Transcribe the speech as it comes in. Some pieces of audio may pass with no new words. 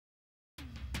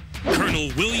Colonel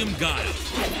William Guile,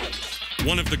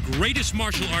 one of the greatest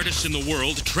martial artists in the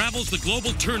world, travels the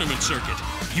global tournament circuit,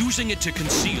 using it to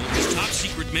conceal his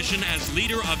top-secret mission as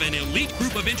leader of an elite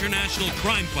group of international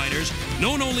crime fighters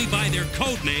known only by their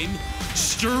code name,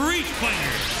 Street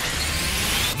Fighter.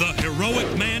 The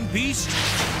heroic man-beast,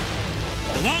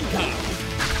 Blanca,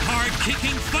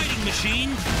 hard-kicking fighting machine,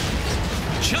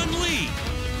 Chun-Li.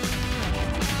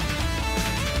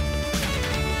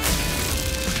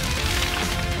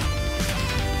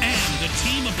 And a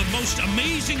team of the most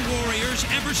amazing warriors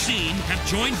ever seen have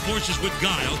joined forces with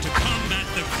Guile to combat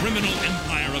the criminal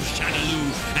empire of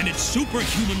Shadaloo and its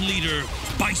superhuman leader,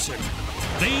 Bison.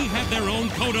 They have their own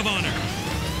code of honor,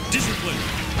 discipline,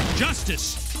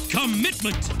 justice,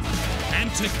 commitment,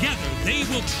 and together they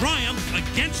will triumph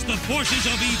against the forces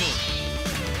of evil.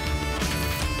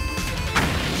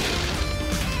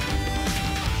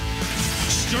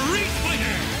 Street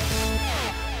Fighter!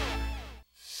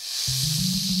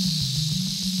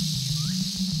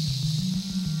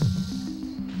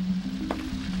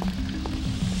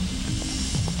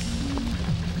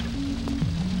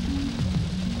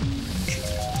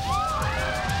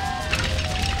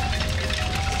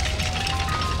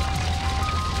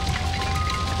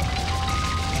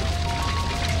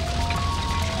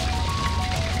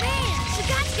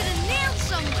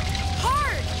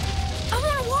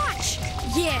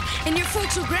 And your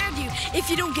folks will grab you if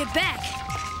you don't get back.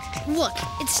 Look,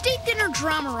 it's state dinner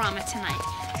drama-rama tonight.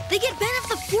 They get bent if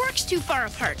the fork's too far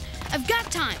apart. I've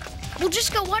got time. We'll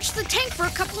just go watch the tank for a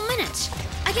couple minutes.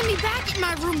 I can be back in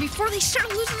my room before they start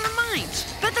losing their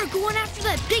minds. Bet they're going after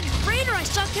that big freighter I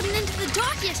saw coming into the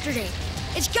dock yesterday.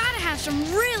 It's gotta have some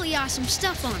really awesome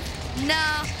stuff on it.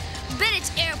 Nah, bet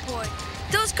it's airport.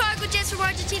 Those cargo jets from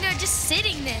Argentina are just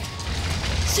sitting there.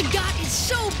 Sagat is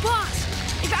so boss.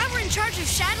 If I were in charge of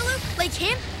Shadaloo, like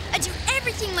him, I'd do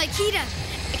everything like he does,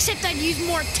 except I'd use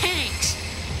more tanks.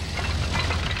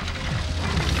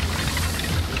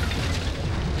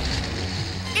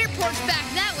 Airport's back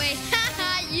that way.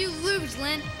 Haha, you lose,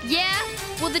 Lynn. Yeah?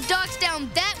 Well, the dock's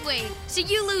down that way, so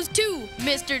you lose too,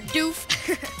 Mr. Doof.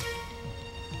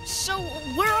 So,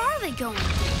 where are they going?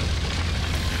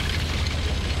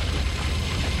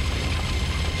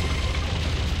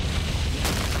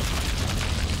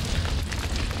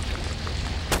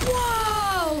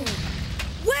 Whoa!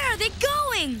 Where are they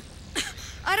going?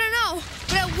 I don't know,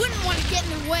 but I wouldn't want to get in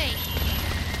their way.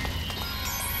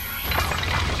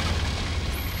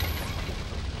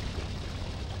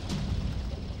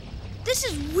 This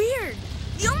is weird.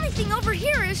 The only thing over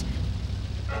here is...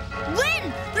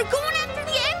 Lynn! They're going after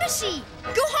the embassy!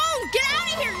 Go home! Get out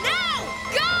of here now!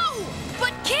 Go!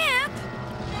 But Camp!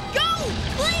 Go!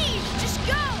 Please! Just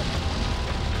go!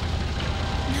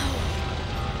 No.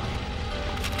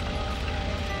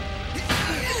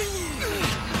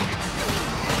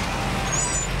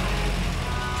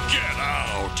 Get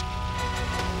out!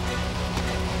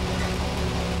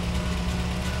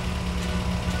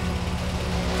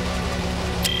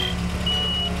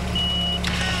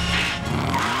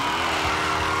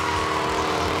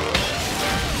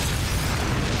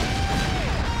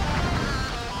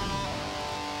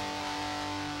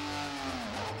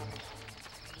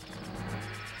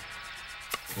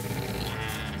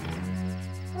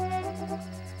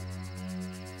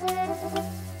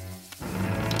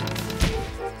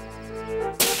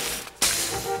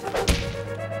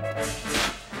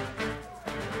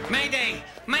 Mayday!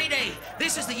 Mayday!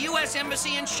 This is the U.S.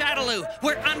 Embassy in Shadaloo.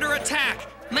 We're under attack.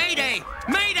 Mayday!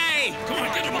 Mayday! Come on,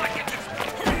 get him on! Get him!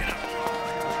 Hurry up!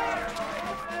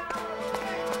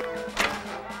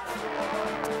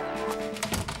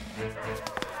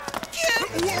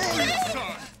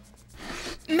 Whoa,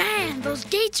 son! Man, those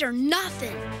gates are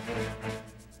nothing.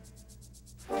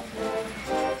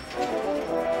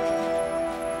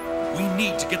 We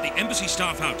need to get the embassy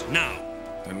staff out now.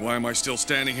 Then why am I still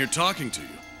standing here talking to you?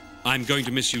 I'm going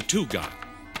to miss you too, Guile.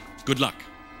 Good luck.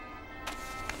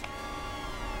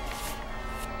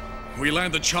 We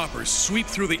land the choppers, sweep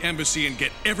through the embassy, and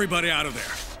get everybody out of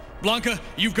there. Blanca,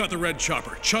 you've got the red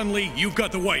chopper. Chun-Li, you've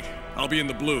got the white. I'll be in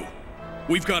the blue.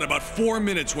 We've got about 4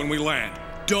 minutes when we land.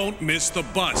 Don't miss the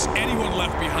bus. Anyone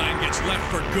left behind gets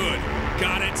left for good.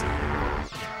 Got it?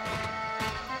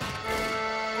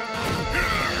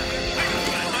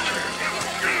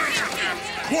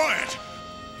 Quiet!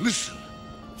 Listen.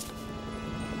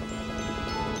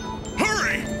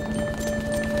 Hurry!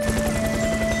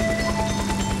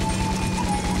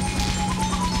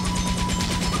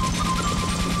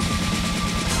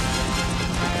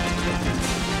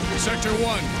 Sector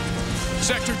 1.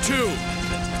 Sector 2.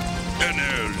 An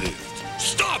airlift.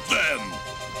 Stop them!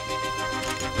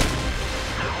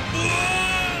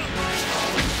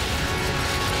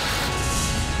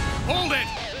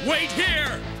 Wait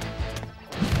here!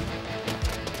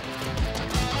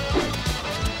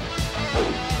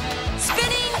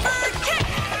 Spinning bird kick!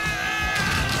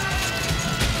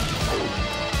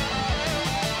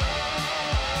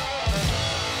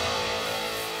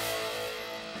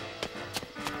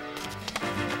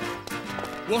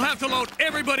 We'll have to load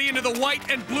everybody into the white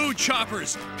and blue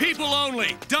choppers. People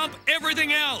only. Dump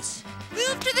everything else.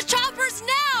 Move to the choppers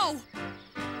now!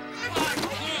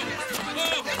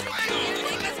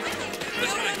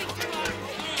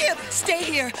 Kip, stay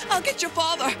here. I'll get your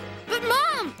father. But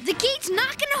Mom, the gate's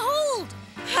not gonna hold.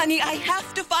 Honey, I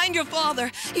have to find your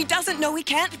father. He doesn't know he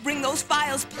can't bring those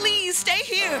files. Please, stay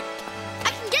here.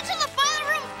 I can get to the file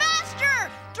room faster!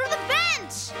 Through the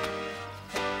vents!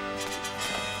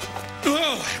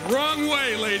 Oh, wrong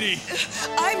way, lady.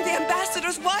 I'm the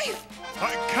ambassador's wife.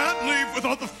 I can't leave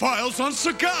without the files on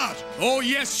Sagat. Oh,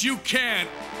 yes, you can.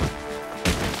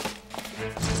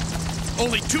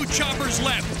 Only 2 choppers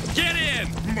left. Get in!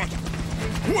 Mother,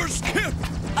 where's Kip?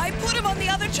 I put him on the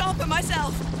other chopper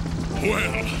myself.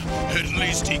 Well, at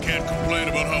least he can't complain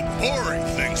about how boring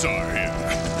things are here.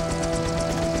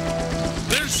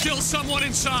 There's still someone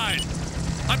inside.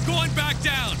 I'm going back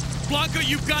down. Blanca,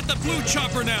 you've got the blue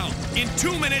chopper now. In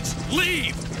 2 minutes,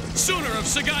 leave. Sooner if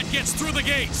Sagat gets through the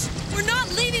gates. We're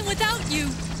not leaving without you.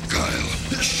 Kyle,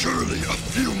 surely a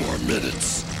few more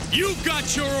minutes. You've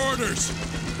got your orders.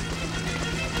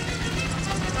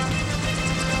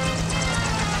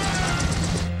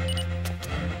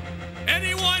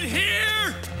 Anyone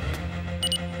here?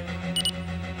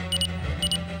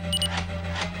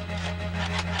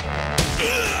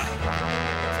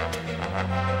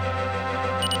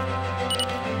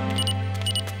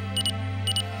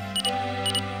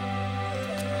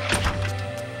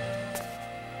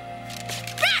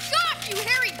 Back off, you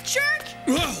hairy jerk!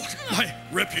 Well, my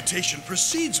reputation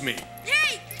precedes me.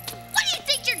 Hey, what do you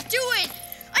think you're doing?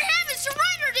 I haven't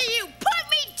surrendered to you! Put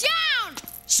me down!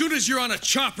 Soon as you're on a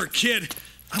chopper, kid,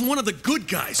 I'm one of the good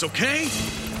guys, okay?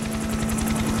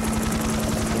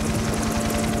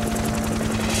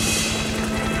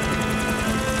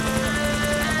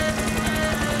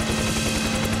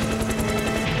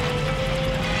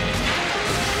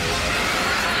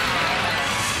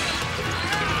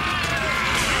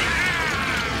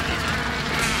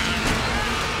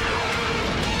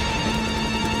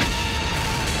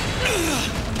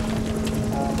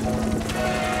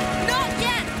 Not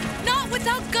yet! Not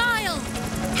without Guile!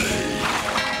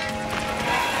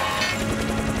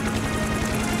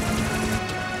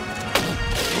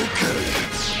 Okay,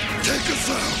 take us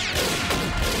out.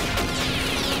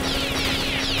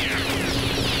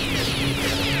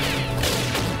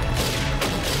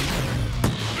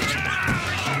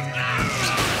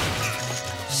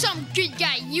 Some good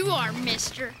guy you are,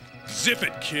 mister. Zip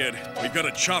it, kid. We've got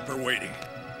a chopper waiting.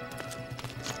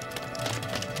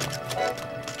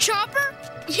 Chopper?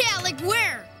 Yeah, like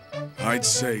where? I'd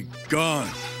say gone.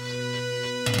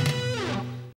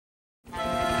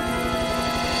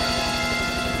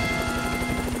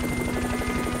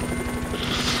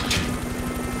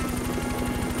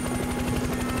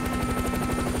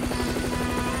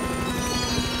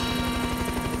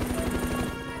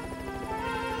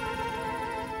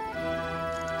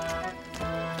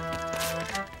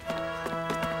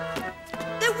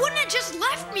 They wouldn't have just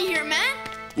left me here, man.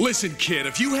 Listen, kid,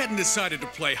 if you hadn't decided to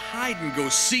play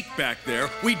hide-and-go-seek back there,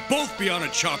 we'd both be on a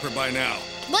chopper by now.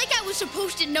 Like I was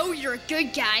supposed to know you're a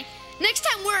good guy. Next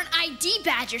time wear an ID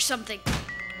badge or something.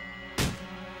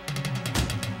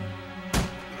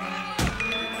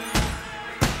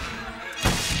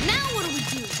 Now what do we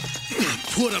do?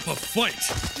 Put up a fight.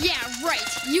 Yeah, right.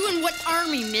 You and what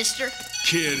army, mister?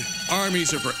 Kid,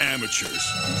 armies are for amateurs.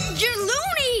 You're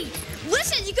loony!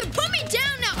 Listen, you can put me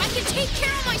down now. I can take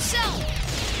care of myself.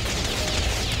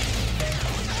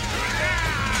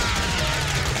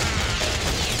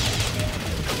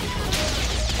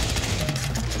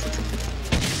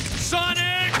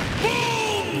 Sonic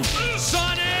boom!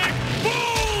 Sonic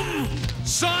boom!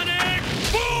 Sonic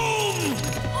boom!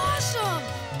 Awesome!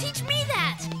 Teach me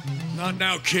that. Not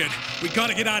now, kid. We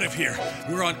gotta get out of here.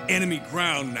 We're on enemy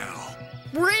ground now.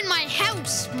 We're in my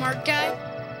house, smart guy.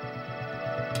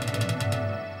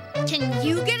 Can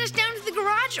you get us down to the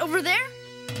garage over there?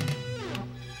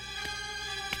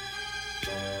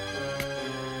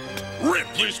 Rip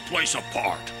this place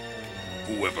apart.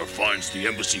 Whoever finds the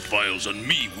embassy files on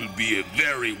me will be a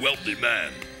very wealthy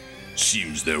man.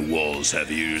 Seems their walls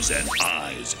have ears and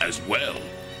eyes as well.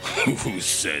 Who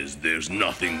says there's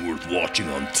nothing worth watching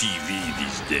on TV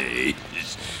these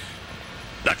days?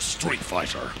 That Street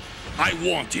Fighter. I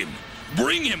want him.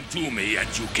 Bring him to me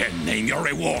and you can name your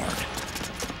reward.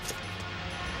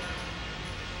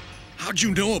 How'd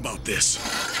you know about this?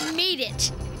 I made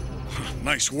it.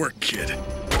 Nice work, kid.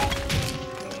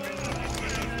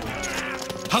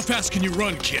 How fast can you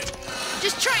run, kid?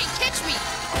 Just try and catch me.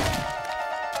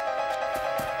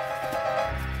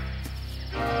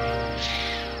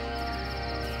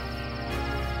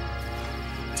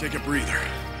 Take a breather.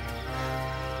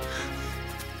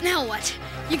 Now what?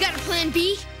 You got a plan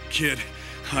B? Kid,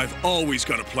 I've always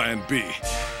got a plan B.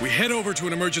 We head over to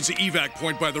an emergency evac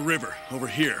point by the river, over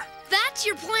here. That's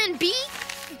your plan B?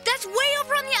 That's way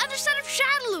over on the other side of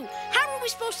Shadaloo. How are we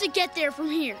supposed to get there from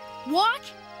here? Walk?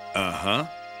 Uh-huh.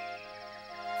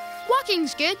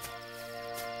 Walking's good.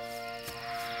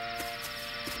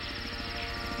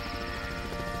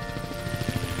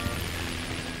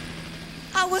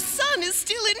 Our son is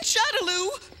still in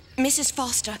Shadaloo. Mrs.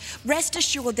 Foster, rest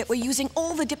assured that we're using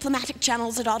all the diplomatic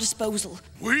channels at our disposal.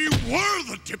 We were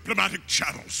the diplomatic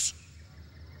channels.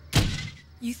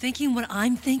 You thinking what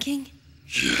I'm thinking?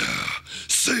 Yeah.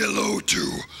 Say hello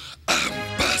to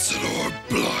Ambassador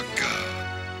Blanca.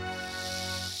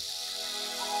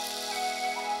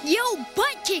 Yo,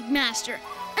 butt kick master.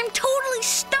 I'm totally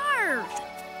starved.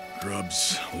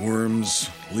 Grubs,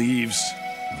 worms, leaves.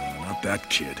 No, not that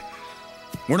kid.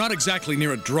 We're not exactly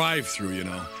near a drive-through, you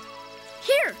know.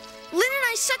 Here, Lynn and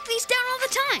I suck these down all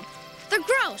the time. They're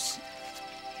gross.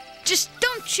 Just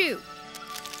don't chew.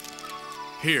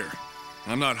 Here.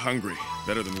 I'm not hungry.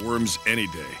 Better than worms any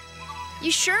day.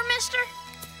 You sure, mister?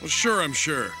 Well, sure, I'm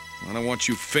sure. I don't want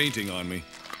you fainting on me.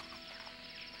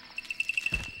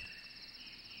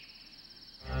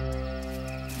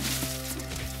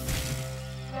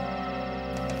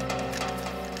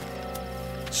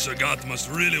 Sagat must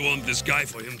really want this guy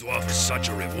for him to offer such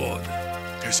a reward.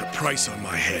 There's a price on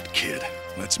my head, kid.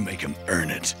 Let's make him earn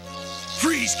it.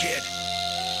 Freeze, kid!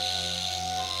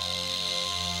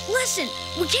 Listen,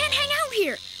 we can't hang out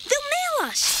here. They'll nail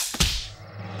us.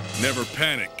 Never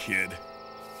panic, kid.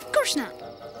 Of course not.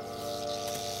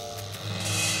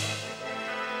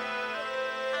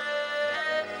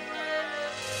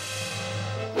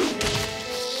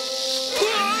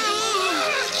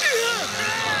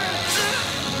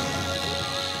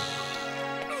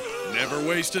 Never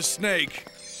waste a snake.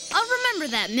 I'll remember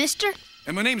that, mister.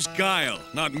 And my name's Guile,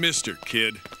 not Mr.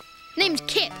 Kid. Name's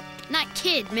Kip, not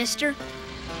Kid, mister.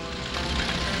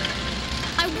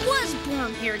 I was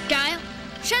born here, Guile.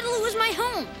 Shadaloo was my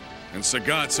home. And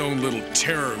Sagat's own little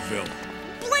Terrorville.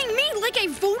 Blame me like I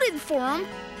voted for him.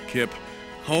 Kip,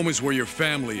 home is where your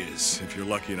family is, if you're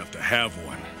lucky enough to have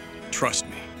one. Trust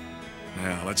me.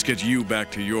 Now, let's get you back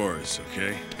to yours,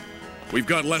 okay? We've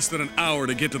got less than an hour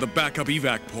to get to the backup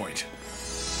evac point.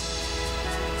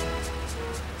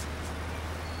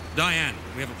 Diane,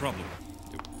 we have a problem.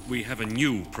 We have a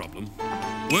new problem.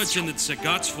 Word's in that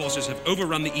Sagat's forces have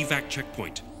overrun the evac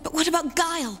checkpoint. But what about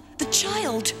Guile, the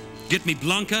child? Get me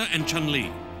Blanca and Chun-Li.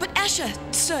 But Escher,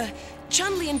 sir,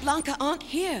 Chun-Li and Blanca aren't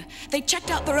here. They checked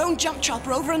out their own jump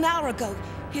chopper over an hour ago.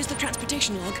 Here's the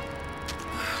transportation log.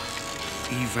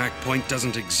 Evac point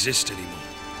doesn't exist anymore.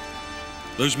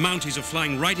 Those Mounties are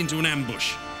flying right into an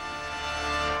ambush.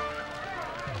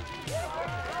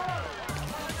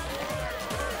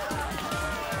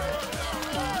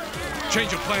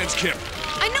 Change of plans, Kip.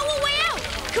 I know a way out.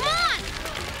 Come on.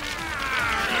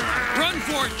 Run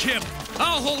for it, Kip.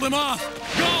 I'll hold him off.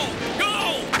 Go!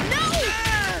 Go! No!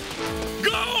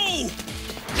 Go!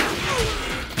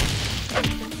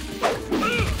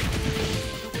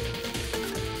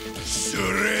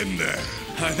 Surrender.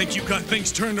 I think you got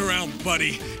things turned around,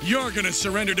 buddy. You're gonna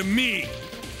surrender to me.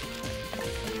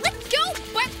 Let go,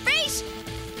 buttface!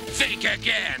 Think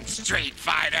again, Street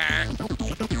Fighter.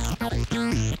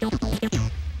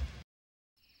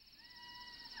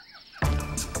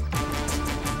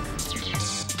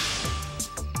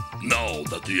 Now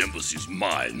that the embassy's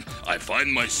mine, I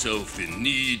find myself in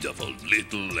need of a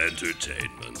little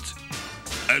entertainment.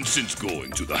 And since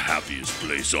going to the happiest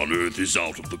place on Earth is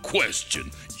out of the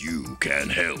question, you can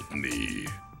help me.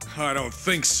 I don't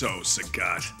think so,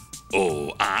 Sagat.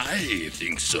 Oh, I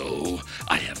think so.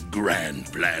 I have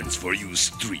grand plans for you,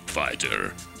 Street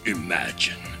Fighter.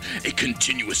 Imagine a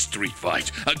continuous street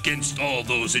fight against all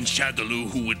those in Shadaloo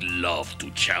who would love to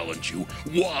challenge you,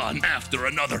 one after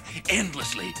another,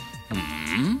 endlessly.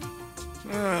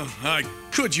 I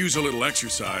could use a little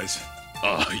exercise.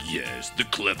 Ah, yes, the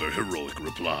clever, heroic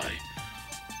reply.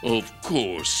 Of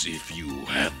course, if you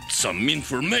had some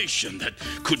information that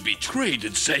could be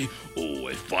traded, say,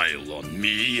 a file on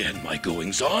me and my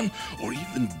goings-on, or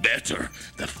even better,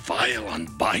 the file on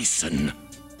Bison.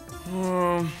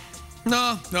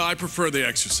 No, I prefer the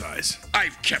exercise.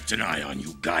 I've kept an eye on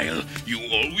you, Guile. You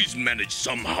always manage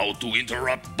somehow to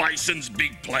interrupt Bison's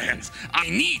big plans. I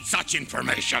need such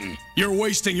information. You're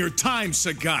wasting your time,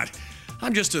 Sagat.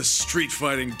 I'm just a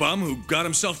street-fighting bum who got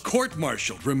himself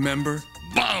court-martialed, remember?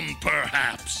 Bum,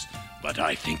 perhaps. But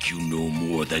I think you know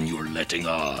more than you're letting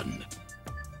on.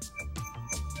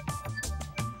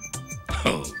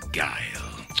 Oh,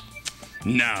 Guile.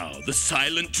 Now, the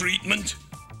silent treatment?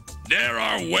 There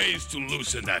are ways to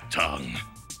loosen that tongue.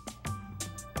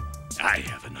 I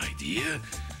have an idea.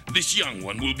 This young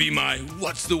one will be my,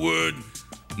 what's the word?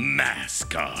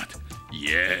 Mascot.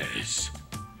 Yes.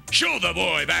 Show the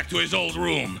boy back to his old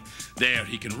room. There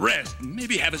he can rest and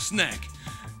maybe have a snack.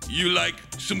 You like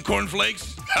some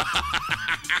cornflakes?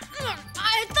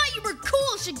 I thought you were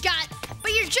cool, Sagat,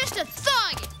 but you're just a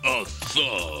thug. A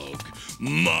thug.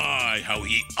 My, how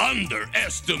he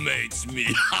underestimates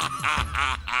me.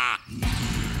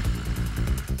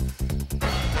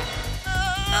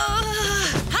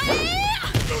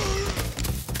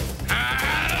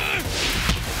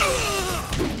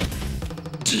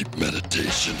 Deep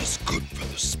meditation is good for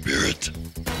the spirit.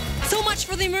 So much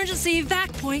for the emergency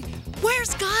evac point.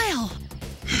 Where's Guile?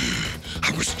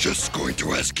 I was just going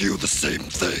to ask you the same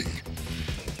thing.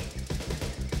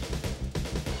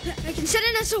 I can send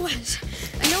an SOS.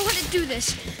 I know how to do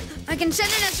this. I can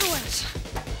send an SOS.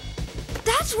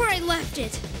 That's where I left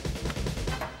it.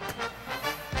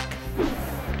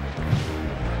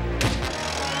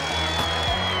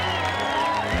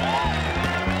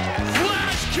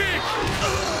 Flash kick!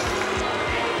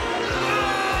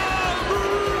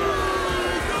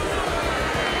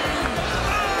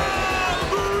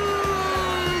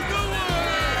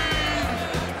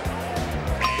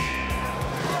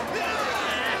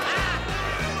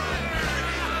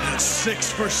 That's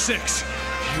 6 for 6.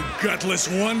 You gutless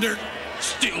wonder.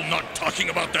 Still not talking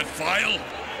about that file?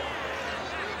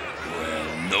 Well,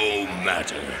 no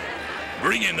matter.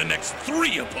 Bring in the next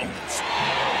 3 opponents.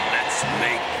 Let's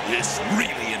make this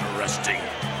really interesting.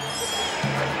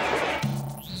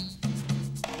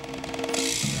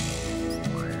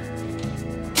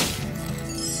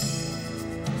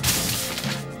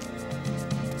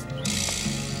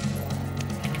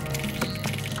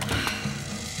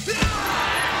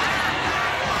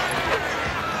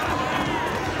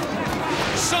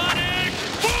 Sonic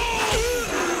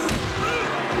boom!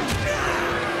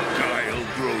 Guile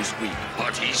grows weak,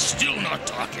 but he's still not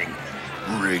talking.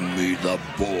 Bring me the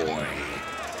boy.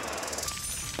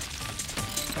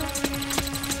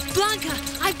 Blanca,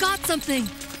 I've got something.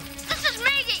 This is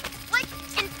Mayday, like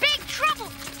in big trouble.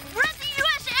 We're at the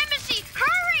U.S. Embassy.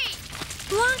 Hurry!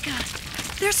 Blanca,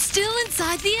 they're still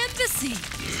inside the embassy.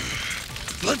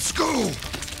 Let's go!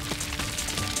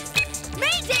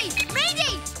 Mayday!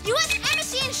 Mayday! U.S.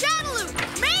 Embassy in Shadaloo!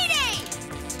 Mayday!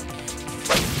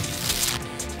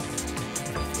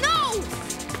 No!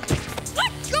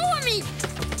 Let go of me!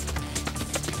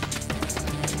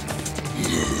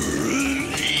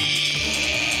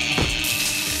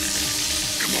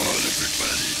 Come on,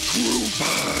 everybody. Group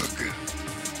hug.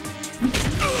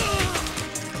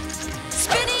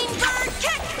 Spinning bird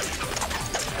kick.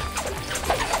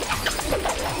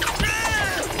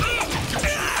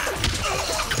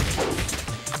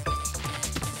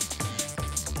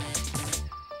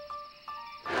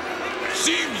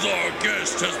 Seems our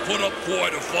guest has put up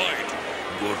quite a fight.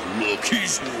 But look,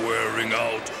 he's wearing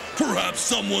out. Perhaps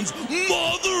someone's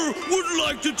mother would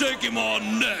like to take him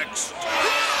on next.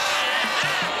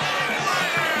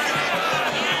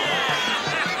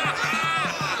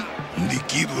 The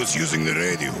kid was using the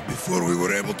radio before we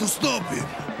were able to stop him.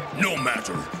 No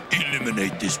matter,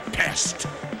 eliminate this pest.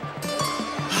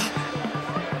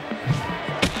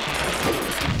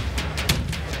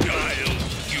 Guile,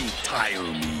 you tire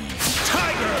me.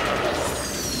 Tiger!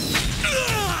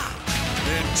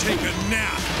 Then take a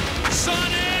nap.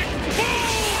 Sonic boom!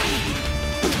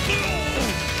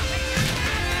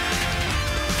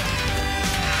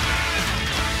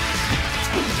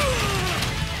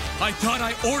 I thought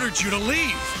I ordered you to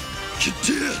leave. You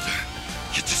did.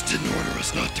 You just didn't order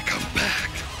us not to come back.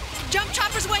 Jump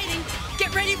chopper's waiting.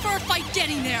 Get ready for a fight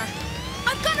getting there.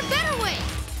 I've got a better way.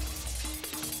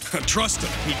 Trust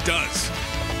him, he does.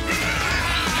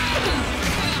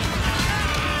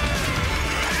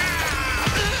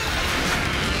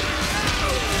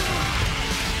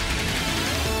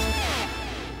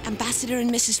 Ambassador and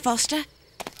Mrs. Foster,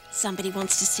 somebody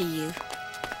wants to see you.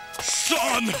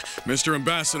 Son! Mr.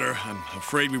 Ambassador, I'm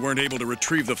afraid we weren't able to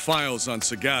retrieve the files on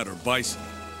Sagat or Bison.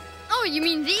 Oh, you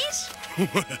mean these?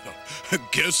 Well,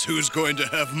 guess who's going to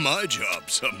have my job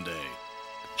someday?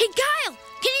 Hey, Guile!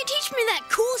 Can you teach me that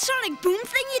cool sonic boom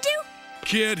thing you do?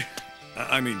 Kid,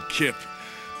 I mean Kip,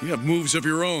 you have moves of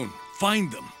your own.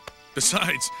 Find them.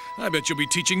 Besides, I bet you'll be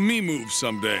teaching me moves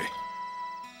someday.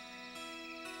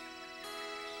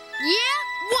 Yeah?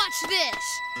 Watch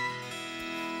this!